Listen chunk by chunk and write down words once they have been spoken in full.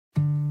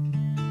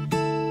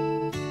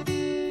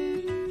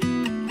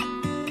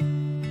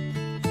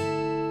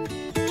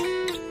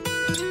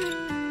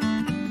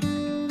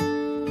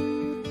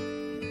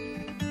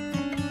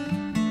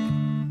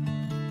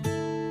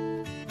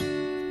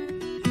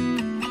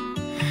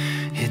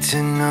It's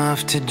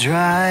enough to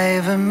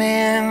drive a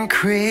man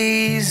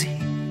crazy.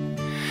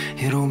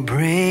 It'll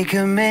break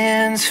a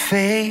man's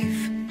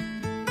faith.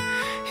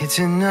 It's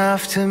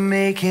enough to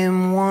make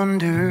him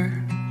wonder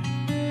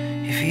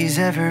if he's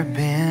ever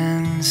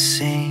been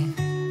sane.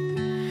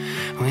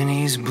 When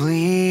he's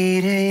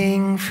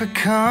bleeding for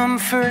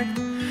comfort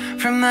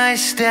from thy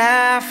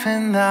staff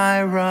and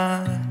thy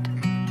rod,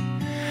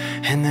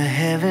 and the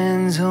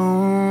heavens'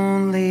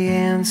 only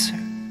answer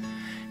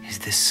is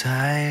the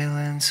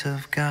silence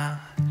of God.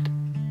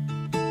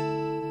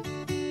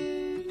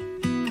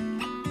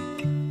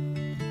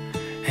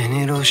 And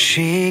it'll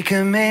shake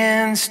a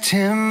man's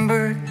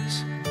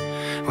timbers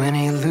when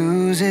he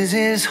loses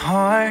his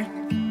heart,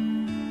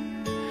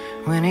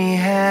 when he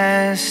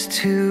has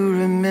to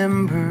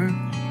remember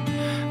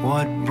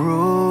what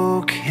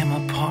broke him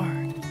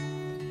apart.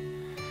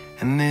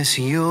 And this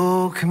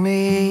yoke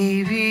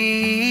may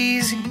be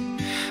easy,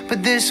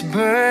 but this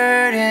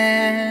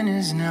burden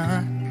is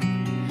not,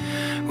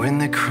 when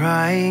the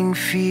crying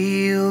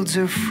fields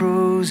are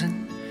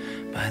frozen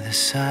by the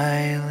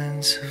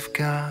silence of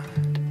God.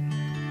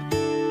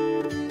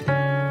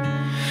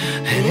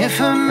 And if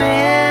a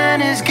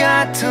man has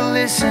got to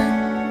listen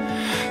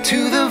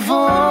to the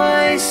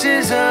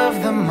voices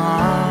of the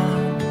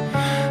mob,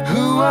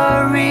 who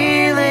are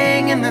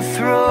reeling in the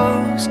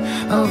throes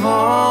of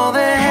all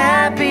the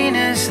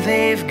happiness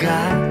they've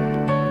got,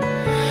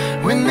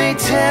 when they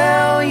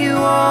tell you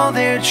all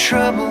their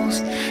troubles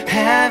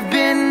have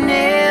been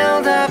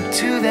nailed up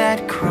to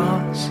that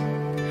cross,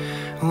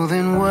 well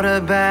then what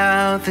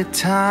about the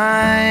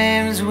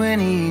times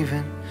when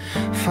even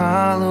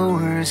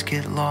followers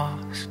get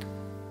lost?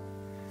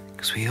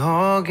 'Cause we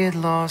all get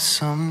lost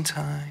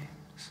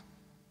sometimes.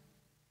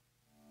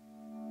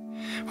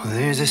 Well,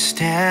 there's a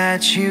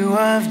statue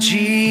of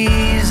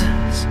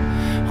Jesus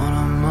on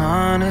a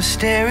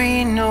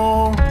monastery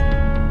knoll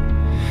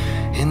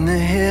in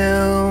the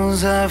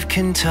hills of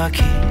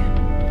Kentucky,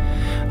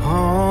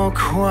 all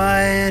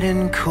quiet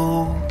and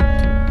cold.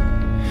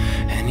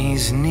 And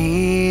he's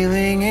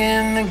kneeling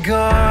in the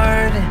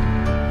garden,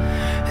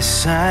 as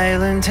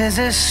silent as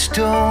a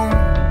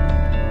stone.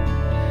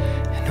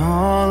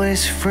 All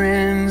his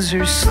friends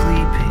are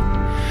sleeping,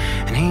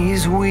 and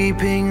he's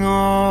weeping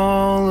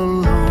all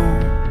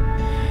alone.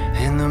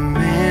 And the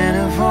man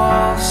of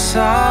all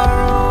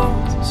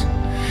sorrows,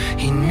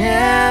 he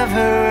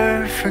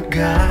never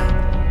forgot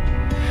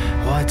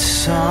what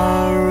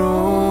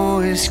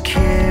sorrow is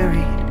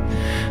carried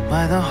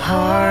by the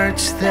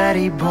hearts that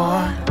he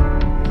bought.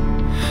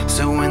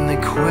 So when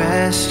the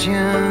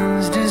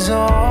questions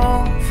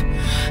dissolve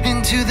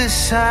into the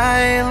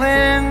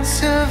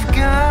silence of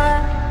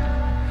God,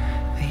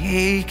 the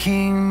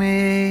aching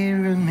may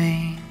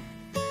remain,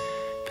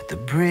 but the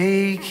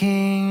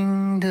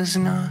breaking does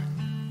not.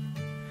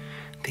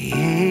 The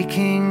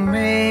aching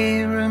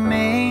may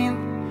remain,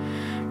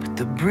 but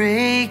the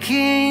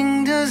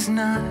breaking does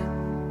not.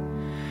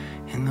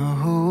 In the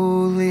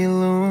holy,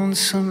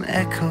 lonesome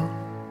echo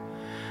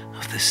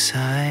of the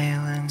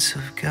silence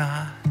of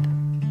God.